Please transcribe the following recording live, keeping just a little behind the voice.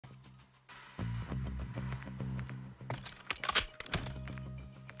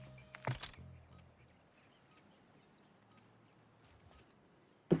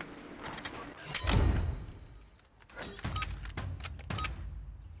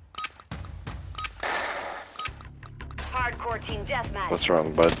Hardcore team deathmatch. What's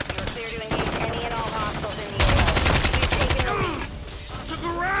wrong, bud? You're clear to engage any and all hostiles in the AO. You've taken the lead. Took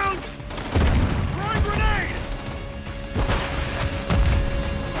a round! Throwing grenade!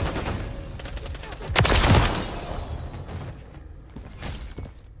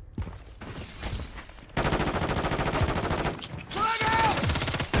 Frag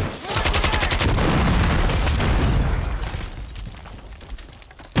out!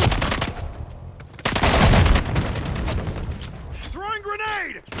 Throwing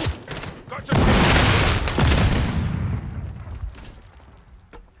grenade! Gotcha!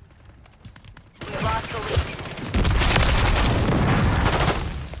 You lost the lead.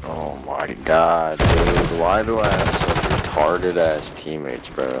 Oh my god, dude. Why do I have such retarded ass teammates,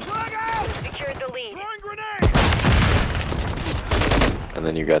 bro? Frag out! Secured the lead. Throwing grenade! And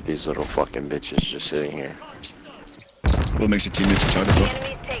then you got these little fucking bitches just sitting here. What makes your teammates retarded, The bro?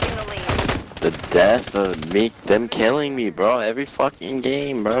 enemy's taking the lead. The death of me, them killing me, bro. Every fucking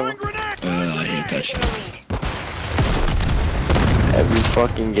game, bro. Throwing grenade! I hate that shit. Taking the lead. Every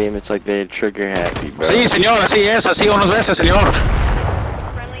fucking game, it's like they trigger happy, bro. Sí, señor, así es, así unos veces, señor.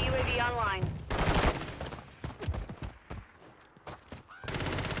 Friendly UAV online.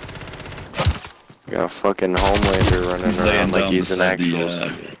 Got a fucking Homelander running He's laying around like down he's an beside actual.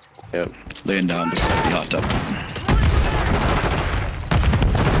 the, Yep. laying down beside the hot tub.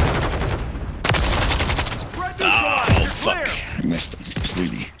 Red Oh, neutralized! You're fuck. clear! I missed him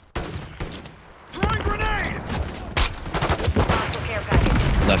completely. Throwing grenade! Hostile care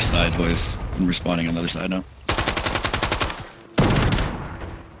package. Left side, boys. I'm respawning on the other side now.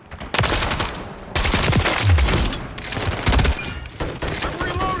 I'm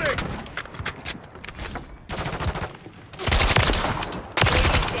reloading!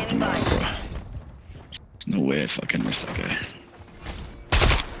 UAV standing by. No, bro. There's no way I fucking missed that guy.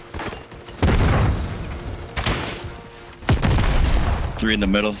 Three in the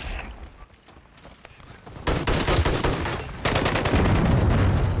middle.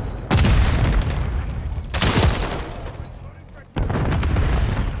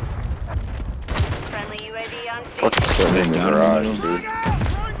 Friendly UAV on Fucking station. sit in the Down in the garage, middle.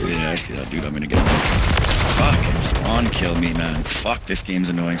 dude. Yeah, I see that dude. I'm gonna get him. Fucking spawn kill me, man. Fuck, this game's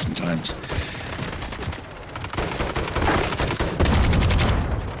annoying sometimes.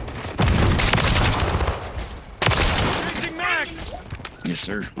 Changing max! Yes,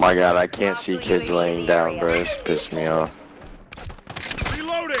 sir. My god, I can't see kids laying down, bro. It's pissed me off.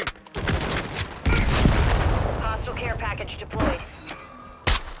 Reloading! Hostile care package deployed.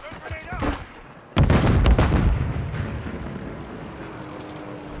 Grenade out!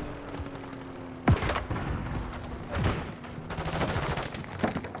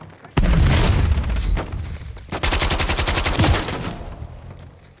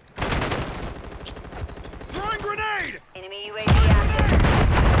 Throwing grenade! Enemy UAV active.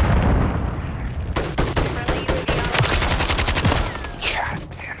 Friendly UAV online. God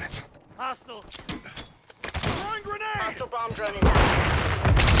damn it. Hostiles! Throwing grenade! Hostile bomb drone is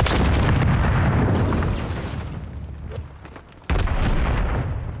active.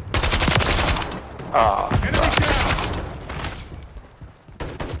 Oh, Enemy down!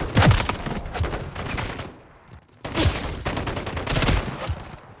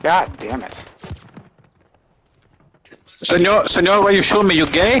 God damn it. Señor, why you shoot me, you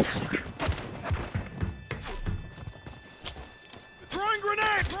gay? Throwing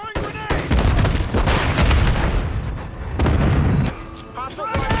grenade! Throwing grenade! Hostile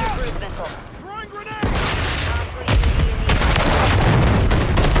launcher cruise missile. Throwing grenade! Hostile UAV in the air.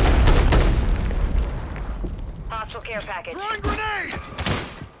 Hostile care package. Throwing grenade!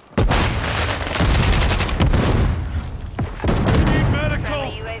 Need medical!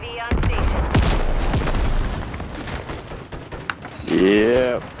 Friendly UAV on station.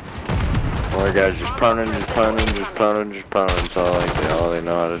 yep. All the guys just punting, just punting, just punting, just punting. It's all they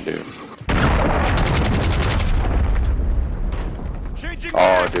know how to do. Changing Oh,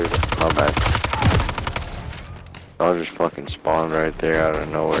 max! dude, my bad. I'll just fucking spawn right there out of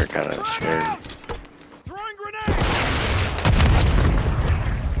nowhere, kind of Frag scared. out! Throwing grenade!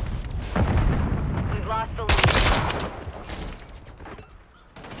 We've lost the lead.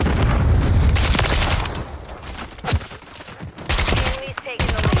 Enemy's taking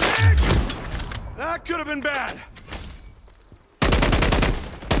the lead. That could have been bad!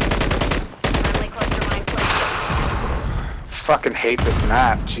 Friendly cluster mine placed. Fucking hate this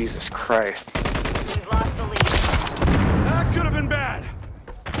map. Jesus Christ. We've lost the lead. That could have been bad!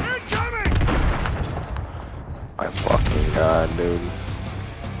 Incoming! My fucking god, dude.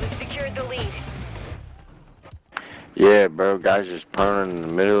 We've secured the lead. Yeah, bro, guys just punting in the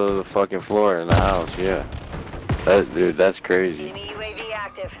middle of the fucking floor in the house, yeah. Dude, that's crazy. Enemy UAV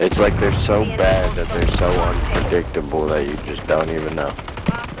active. It's like they're so bad that they're so unpredictable that you just don't even know.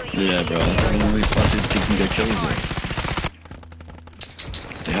 Yeah, bro. That's one of these spots that just gets me good kills there.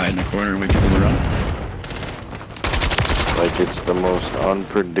 They hide in the corner and wait people to run. Like it's the most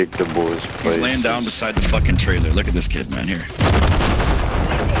unpredictablest place. He's laying down beside the fucking trailer. Look at this kid, man. Here.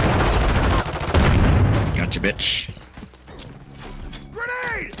 Gotcha, bitch.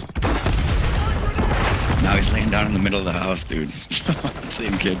 Grenade! Now he's laying down in the middle of the house, dude.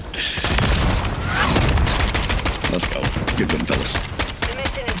 Same kid. Let's go. Good one, fellas. The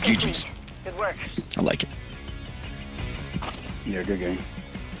mission is GG's. complete. Good work. I like it. Yeah, good game.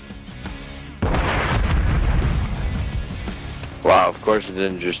 Wow, of course it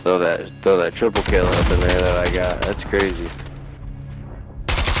didn't just throw that triple kill up in there that I got. That's crazy.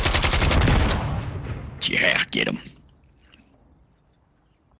 Yeah, get him.